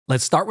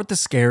Let's start with the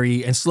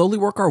scary and slowly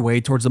work our way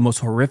towards the most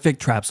horrific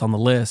traps on the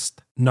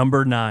list.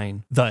 Number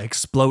 9. The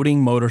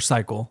exploding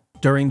motorcycle.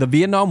 During the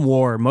Vietnam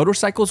War,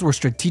 motorcycles were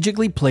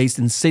strategically placed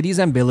in cities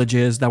and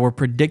villages that were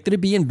predicted to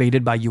be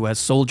invaded by US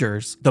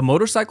soldiers. The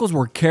motorcycles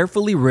were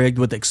carefully rigged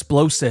with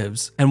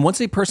explosives, and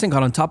once a person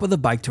got on top of the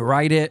bike to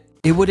ride it,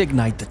 it would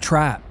ignite the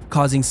trap,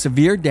 causing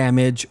severe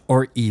damage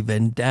or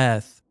even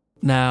death.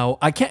 Now,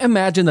 I can't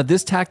imagine that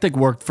this tactic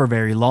worked for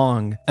very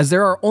long, as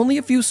there are only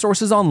a few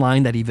sources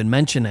online that even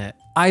mention it.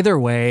 Either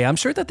way, I'm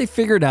sure that they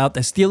figured out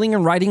that stealing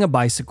and riding a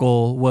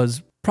bicycle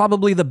was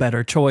probably the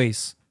better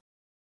choice.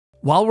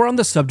 While we're on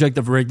the subject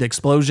of rigged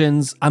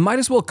explosions, I might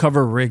as well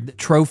cover rigged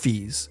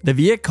trophies. The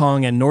Viet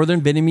Cong and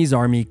Northern Vietnamese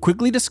army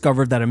quickly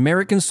discovered that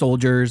American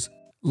soldiers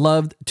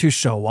loved to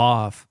show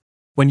off.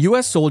 When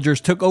US soldiers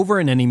took over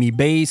an enemy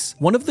base,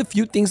 one of the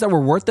few things that were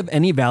worth of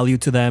any value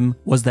to them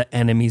was the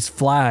enemy's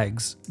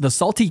flags. The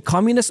salty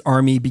communist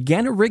army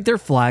began to rig their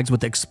flags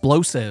with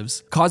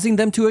explosives, causing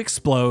them to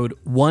explode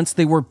once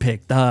they were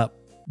picked up.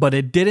 But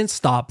it didn't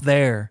stop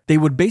there. They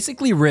would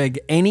basically rig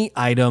any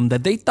item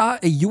that they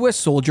thought a US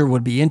soldier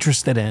would be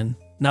interested in.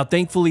 Now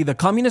thankfully, the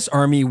Communist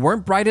Army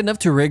weren't bright enough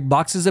to rig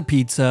boxes of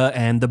pizza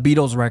and the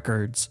Beatles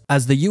records,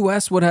 as the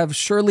US would have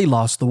surely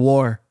lost the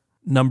war.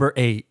 Number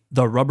 8.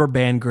 The rubber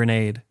band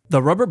grenade.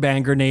 The rubber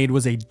band grenade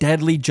was a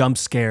deadly jump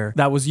scare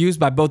that was used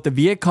by both the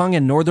Viet Cong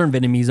and Northern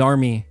Vietnamese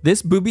army.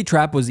 This booby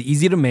trap was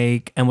easy to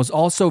make and was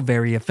also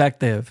very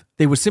effective.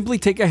 They would simply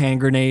take a hand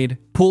grenade,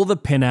 pull the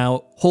pin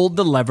out, hold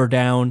the lever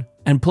down,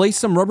 and place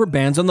some rubber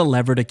bands on the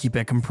lever to keep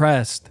it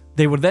compressed.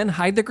 They would then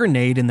hide the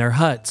grenade in their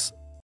huts,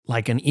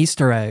 like an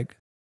Easter egg.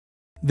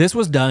 This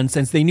was done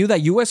since they knew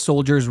that US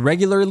soldiers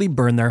regularly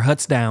burned their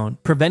huts down,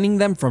 preventing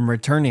them from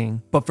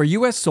returning. But for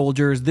US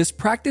soldiers, this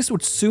practice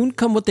would soon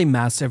come with a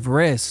massive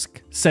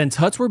risk, since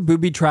huts were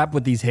booby-trapped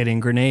with these hidden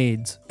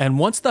grenades. And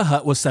once the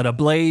hut was set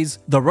ablaze,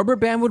 the rubber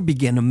band would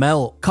begin to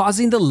melt,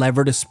 causing the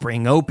lever to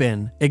spring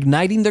open,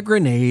 igniting the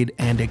grenade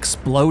and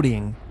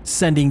exploding,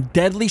 sending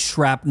deadly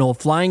shrapnel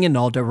flying in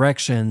all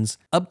directions,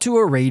 up to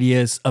a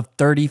radius of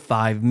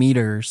 35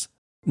 meters.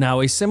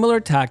 Now, a similar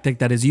tactic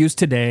that is used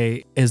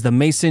today is the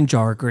mason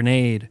jar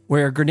grenade,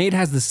 where a grenade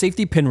has the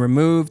safety pin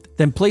removed,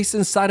 then placed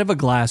inside of a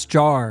glass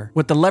jar,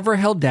 with the lever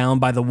held down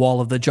by the wall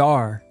of the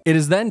jar. It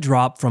is then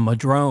dropped from a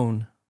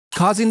drone,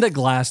 causing the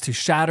glass to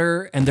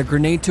shatter and the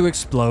grenade to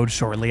explode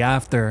shortly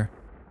after.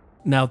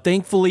 Now,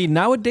 thankfully,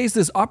 nowadays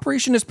this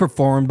operation is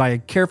performed by a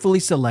carefully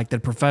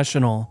selected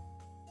professional,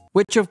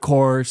 which of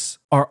course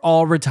are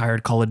all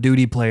retired Call of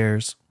Duty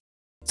players,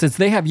 since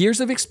they have years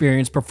of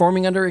experience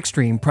performing under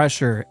extreme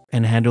pressure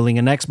and handling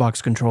an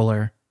Xbox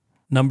controller.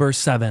 Number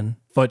 7.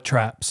 Foot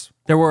traps.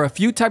 There were a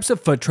few types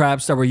of foot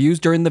traps that were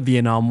used during the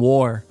Vietnam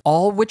War,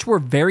 all which were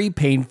very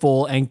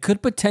painful and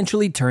could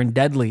potentially turn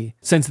deadly,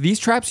 since these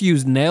traps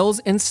used nails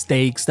and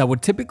stakes that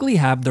would typically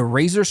have the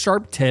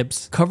razor-sharp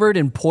tips covered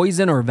in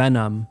poison or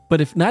venom.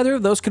 But if neither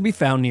of those could be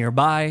found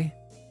nearby,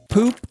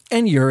 poop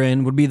and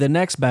urine would be the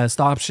next best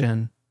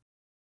option.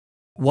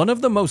 One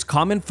of the most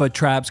common foot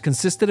traps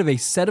consisted of a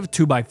set of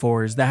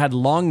 2x4s that had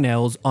long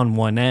nails on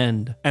one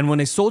end, and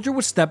when a soldier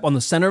would step on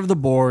the center of the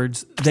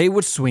boards, they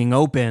would swing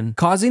open,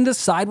 causing the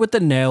side with the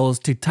nails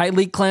to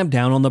tightly clamp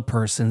down on the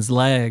person's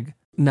leg.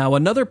 Now,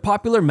 another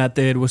popular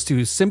method was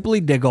to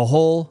simply dig a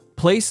hole,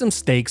 place some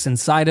stakes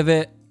inside of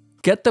it,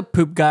 get the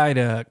poop guy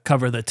to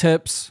cover the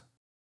tips,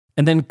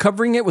 and then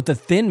covering it with a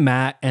thin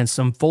mat and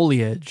some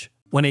foliage.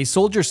 When a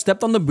soldier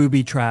stepped on the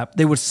booby trap,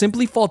 they would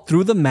simply fall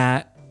through the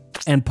mat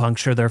and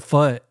puncture their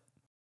foot,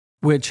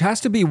 which has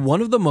to be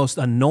one of the most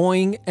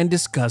annoying and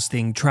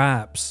disgusting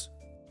traps,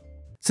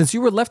 since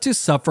you were left to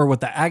suffer with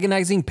the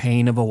agonizing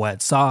pain of a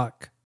wet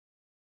sock.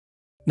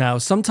 Now,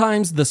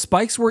 sometimes the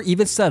spikes were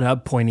even set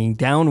up pointing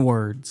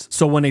downwards,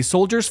 so when a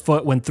soldier's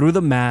foot went through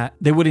the mat,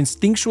 they would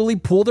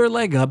instinctually pull their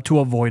leg up to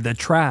avoid the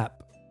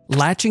trap,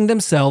 latching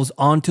themselves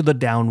onto the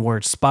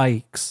downward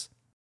spikes.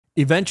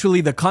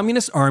 Eventually, the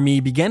Communist Army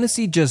began to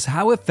see just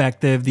how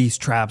effective these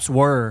traps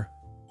were,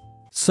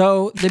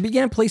 so they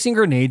began placing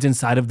grenades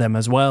inside of them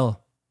as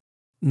well.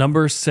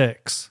 Number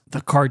 6. The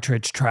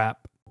cartridge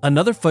trap.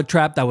 Another foot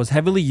trap that was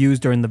heavily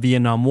used during the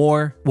Vietnam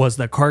War was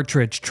the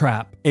cartridge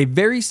trap, a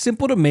very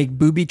simple to make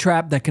booby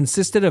trap that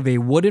consisted of a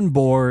wooden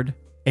board,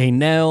 a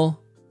nail,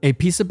 a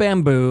piece of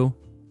bamboo,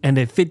 and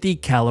a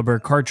 .50 caliber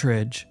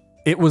cartridge.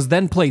 It was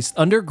then placed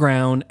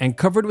underground and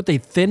covered with a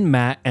thin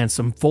mat and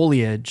some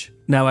foliage.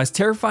 Now, as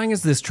terrifying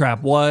as this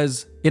trap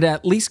was, it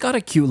at least got a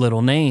cute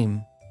little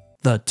name,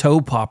 the toe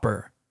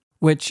popper,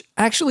 which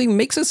actually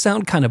makes it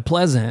sound kind of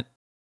pleasant.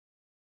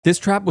 This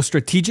trap was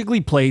strategically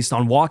placed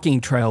on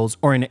walking trails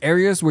or in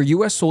areas where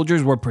US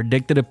soldiers were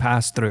predicted to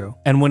pass through,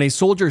 and when a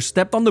soldier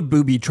stepped on the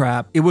booby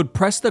trap, it would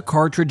press the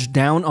cartridge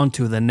down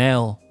onto the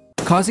nail,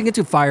 causing it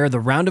to fire the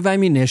round of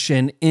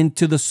ammunition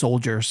into the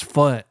soldier's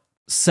foot,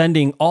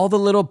 sending all the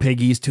little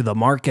piggies to the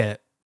market.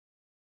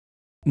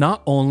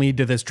 Not only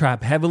did this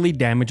trap heavily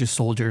damage a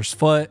soldier's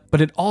foot, but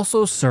it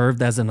also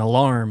served as an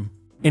alarm,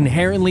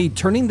 inherently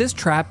turning this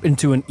trap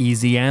into an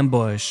easy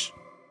ambush.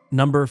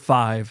 Number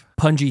 5.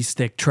 Punji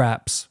stick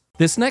traps.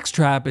 This next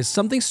trap is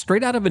something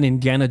straight out of an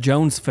Indiana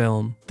Jones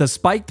film. The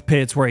spiked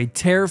pits were a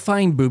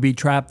terrifying booby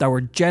trap that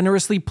were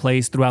generously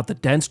placed throughout the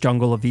dense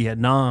jungle of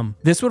Vietnam.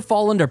 This would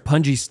fall under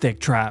punji stick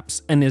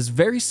traps and is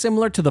very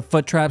similar to the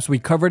foot traps we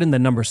covered in the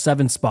number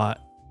 7 spot,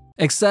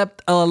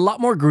 except a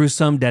lot more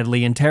gruesome,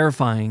 deadly, and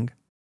terrifying.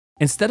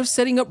 Instead of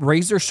setting up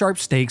razor-sharp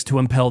stakes to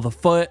impale the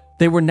foot,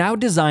 they were now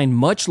designed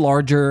much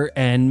larger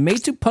and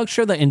made to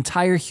puncture the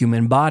entire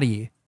human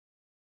body.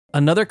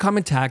 Another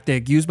common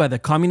tactic used by the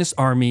Communist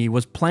Army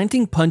was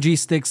planting punji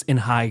sticks in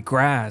high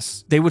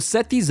grass. They would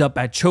set these up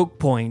at choke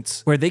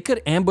points, where they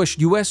could ambush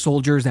US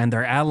soldiers and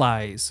their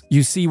allies.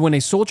 You see, when a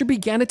soldier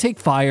began to take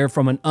fire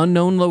from an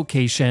unknown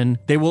location,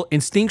 they will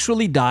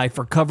instinctually dive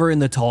for cover in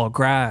the tall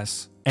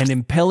grass, and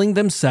impaling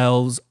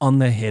themselves on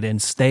the hidden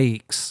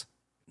stakes.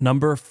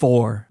 Number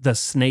 4. The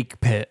snake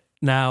pit.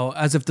 Now,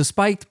 as if the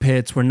spiked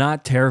pits were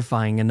not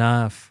terrifying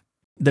enough,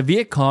 the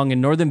Viet Cong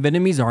and Northern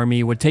Vietnamese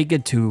army would take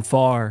it too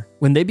far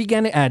when they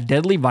began to add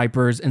deadly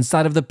vipers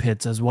inside of the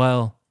pits as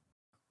well,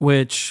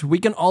 which we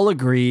can all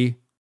agree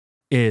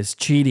is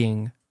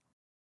cheating.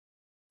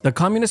 The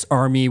Communist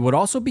Army would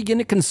also begin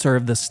to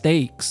conserve the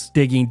stakes,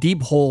 digging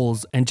deep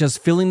holes and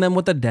just filling them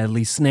with the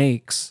deadly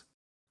snakes.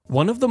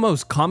 One of the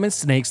most common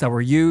snakes that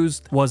were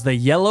used was the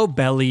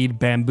yellow-bellied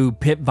bamboo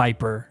pit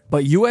viper,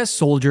 but US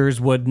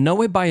soldiers would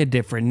know it by a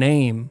different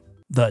name,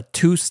 the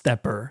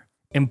two-stepper,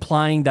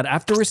 implying that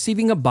after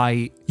receiving a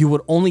bite, you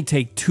would only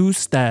take 2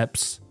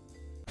 steps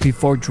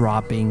before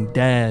dropping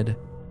dead.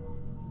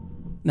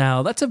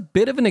 Now, that's a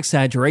bit of an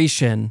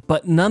exaggeration,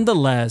 but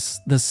nonetheless,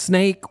 the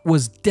snake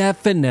was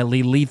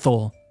definitely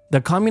lethal.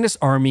 The Communist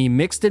Army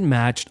mixed and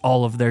matched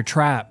all of their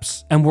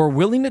traps, and were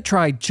willing to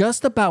try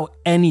just about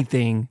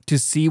anything to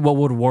see what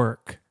would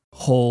work.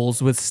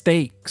 Holes with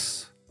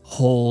stakes,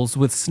 holes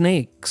with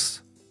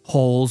snakes,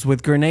 holes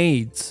with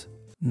grenades,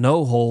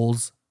 no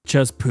holes,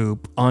 just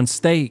poop on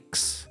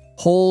stakes,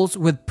 holes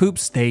with poop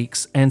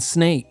stakes and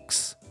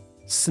snakes,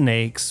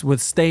 snakes with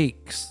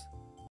stakes.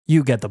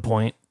 You get the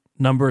point.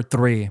 Number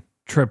 3.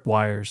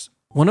 Tripwires.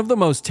 One of the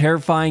most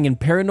terrifying and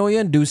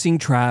paranoia-inducing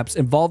traps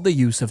involved the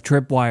use of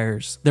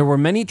tripwires. There were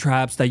many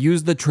traps that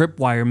used the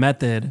tripwire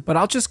method, but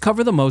I'll just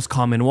cover the most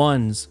common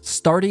ones,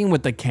 starting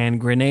with the can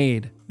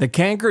grenade. The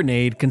can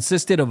grenade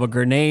consisted of a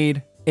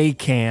grenade, a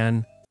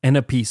can, and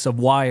a piece of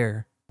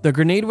wire. The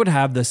grenade would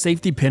have the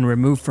safety pin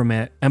removed from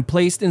it and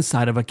placed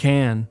inside of a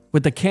can,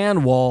 with the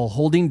can wall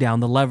holding down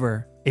the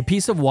lever. A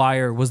piece of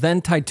wire was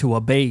then tied to a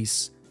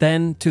base,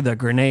 then to the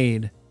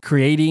grenade,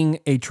 creating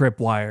a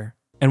tripwire.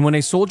 And when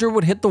a soldier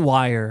would hit the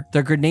wire,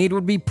 the grenade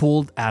would be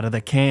pulled out of the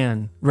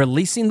can,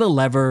 releasing the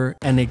lever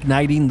and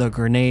igniting the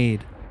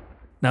grenade.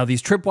 Now,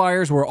 these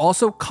tripwires were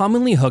also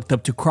commonly hooked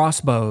up to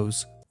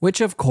crossbows, which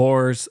of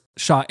course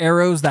shot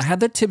arrows that had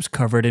the tips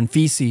covered in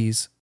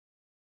feces.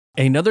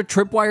 Another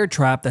tripwire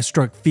trap that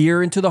struck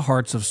fear into the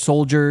hearts of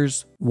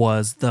soldiers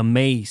was the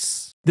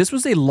mace. This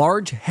was a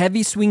large,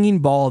 heavy swinging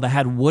ball that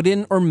had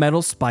wooden or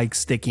metal spikes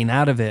sticking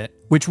out of it,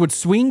 which would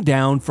swing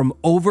down from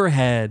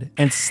overhead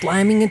and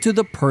slamming into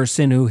the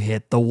person who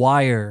hit the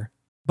wire.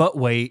 But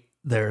wait,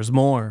 there's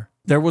more.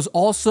 There was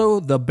also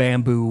the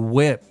bamboo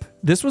whip.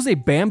 This was a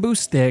bamboo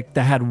stick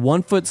that had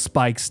 1-foot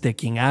spikes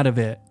sticking out of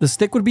it. The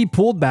stick would be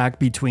pulled back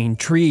between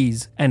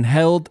trees and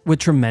held with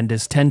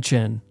tremendous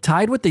tension,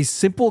 tied with a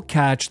simple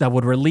catch that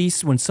would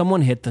release when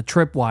someone hit the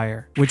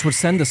tripwire, which would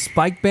send the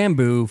spiked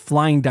bamboo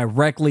flying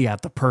directly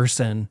at the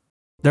person.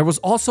 There was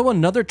also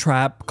another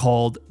trap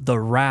called the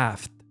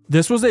raft.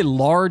 This was a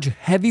large,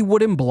 heavy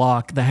wooden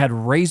block that had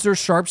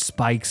razor-sharp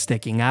spikes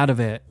sticking out of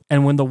it,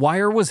 and when the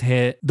wire was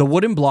hit, the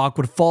wooden block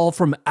would fall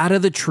from out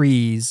of the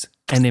trees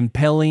and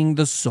impaling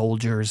the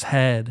soldier's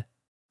head.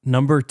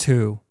 Number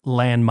 2.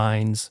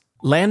 Landmines.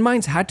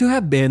 Landmines had to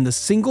have been the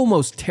single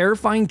most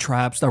terrifying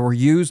traps that were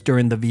used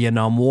during the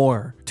Vietnam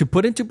War. To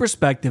put into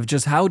perspective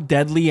just how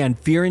deadly and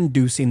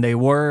fear-inducing they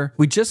were,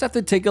 we just have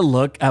to take a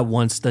look at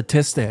one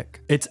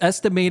statistic. It's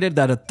estimated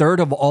that 1/3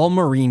 of all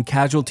Marine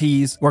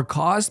casualties were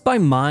caused by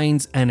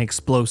mines and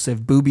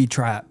explosive booby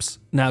traps.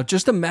 Now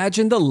just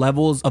imagine the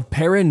levels of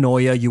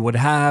paranoia you would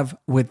have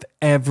with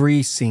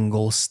every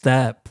single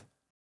step.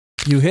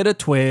 You hit a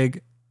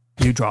twig,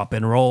 you drop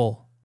and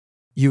roll.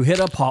 You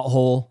hit a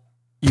pothole,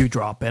 you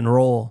drop and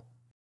roll.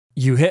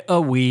 You hit a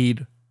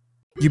weed.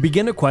 You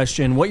begin to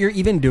question what you're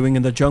even doing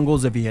in the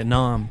jungles of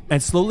Vietnam,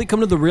 and slowly come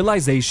to the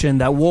realization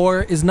that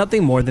war is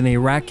nothing more than a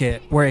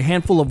racket, where a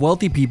handful of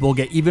wealthy people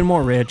get even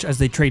more rich as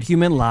they trade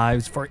human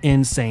lives for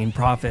insane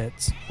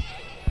profits.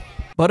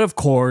 But of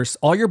course,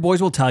 all your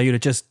boys will tell you to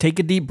just take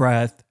a deep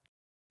breath,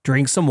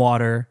 drink some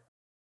water,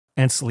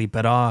 and sleep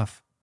it off.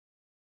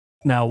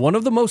 Now, one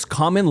of the most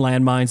common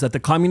landmines that the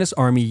Communist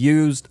Army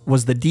used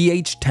was the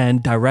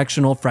DH-10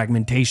 directional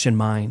fragmentation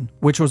mine,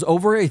 which was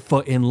over a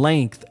foot in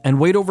length and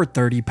weighed over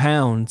 30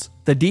 pounds.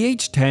 The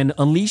DH-10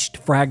 unleashed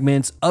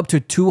fragments up to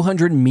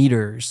 200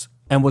 meters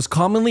and was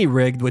commonly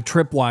rigged with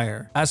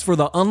tripwire. As for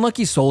the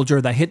unlucky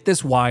soldier that hit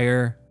this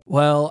wire,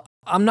 well,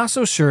 I'm not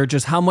so sure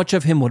just how much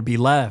of him would be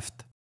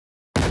left.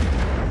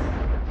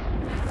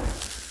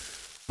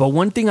 But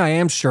one thing I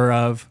am sure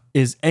of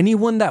is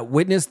anyone that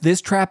witnessed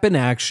this trap in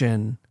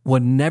action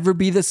would never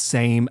be the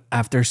same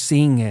after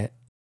seeing it.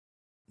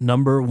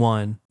 Number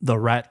 1. The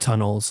rat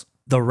tunnels.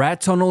 The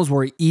rat tunnels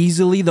were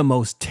easily the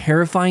most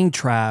terrifying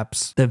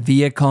traps the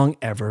Viet Cong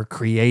ever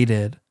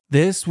created.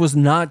 This was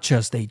not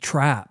just a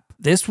trap.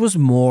 This was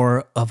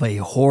more of a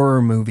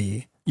horror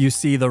movie. You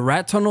see, the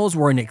rat tunnels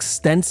were an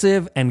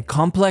extensive and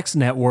complex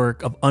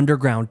network of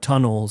underground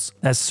tunnels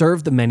that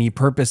served many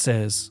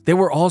purposes. They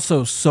were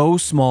also so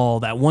small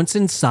that once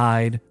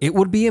inside, it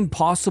would be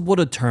impossible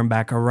to turn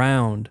back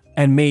around,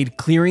 and made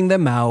clearing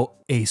them out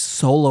a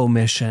solo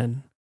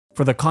mission.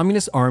 For the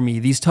Communist Army,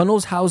 these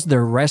tunnels housed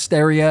their rest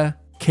area,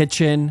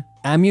 kitchen,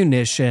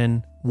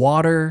 ammunition,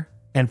 water,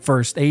 and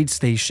first aid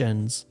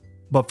stations.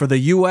 But for the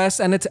US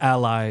and its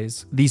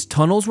allies, these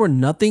tunnels were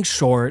nothing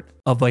short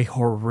of a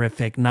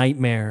horrific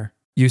nightmare.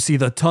 You see,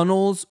 the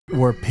tunnels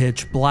were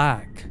pitch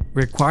black,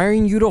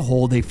 requiring you to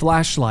hold a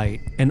flashlight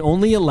and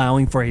only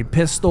allowing for a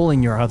pistol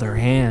in your other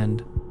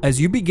hand.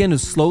 As you begin to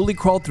slowly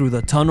crawl through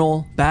the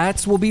tunnel,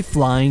 bats will be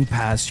flying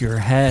past your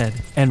head,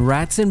 and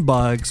rats and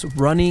bugs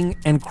running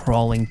and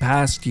crawling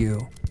past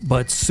you.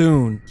 But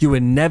soon, you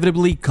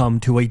inevitably come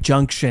to a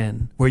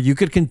junction where you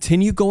could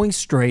continue going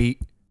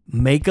straight,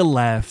 make a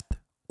left,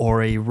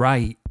 or a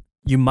right.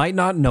 You might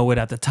not know it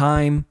at the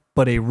time,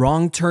 but a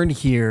wrong turn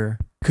here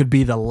could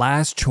be the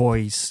last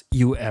choice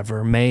you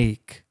ever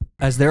make.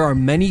 As there are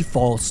many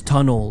false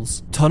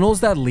tunnels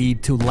that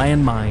lead to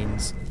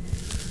landmines,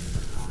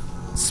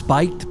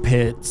 spiked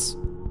pits,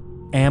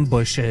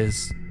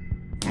 ambushes,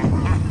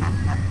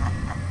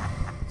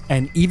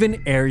 and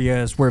even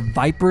areas where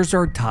vipers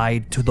are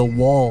tied to the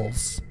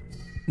walls.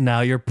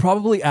 Now you're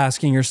probably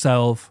asking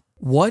yourself,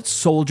 what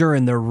soldier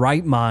in their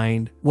right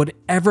mind would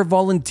ever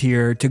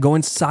volunteer to go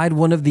inside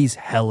one of these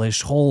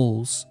hellish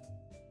holes?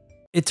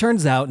 It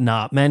turns out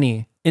not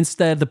many.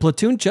 Instead, the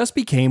platoon just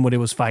became what it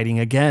was fighting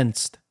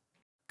against: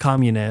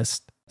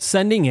 communist,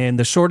 sending in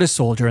the shortest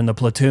soldier in the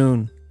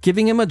platoon,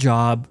 giving him a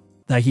job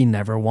that he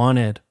never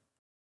wanted.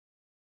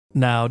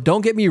 Now,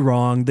 don't get me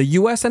wrong, the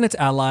US and its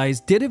allies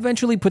did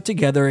eventually put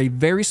together a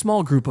very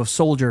small group of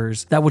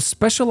soldiers that would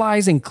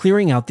specialize in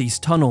clearing out these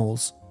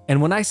tunnels.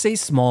 And when I say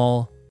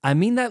small, I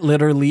mean that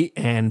literally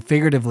and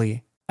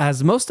figuratively,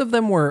 as most of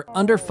them were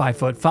under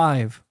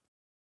 5'5".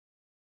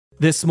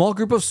 This small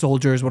group of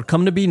soldiers would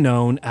come to be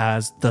known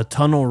as the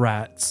Tunnel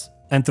Rats,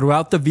 and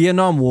throughout the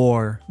Vietnam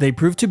War, they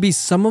proved to be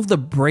some of the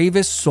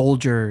bravest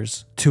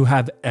soldiers to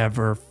have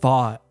ever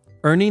fought,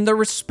 earning the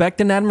respect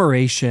and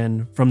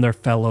admiration from their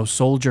fellow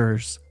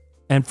soldiers.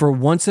 And for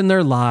once in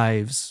their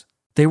lives,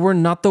 they were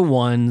not the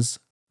ones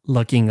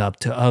looking up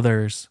to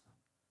others.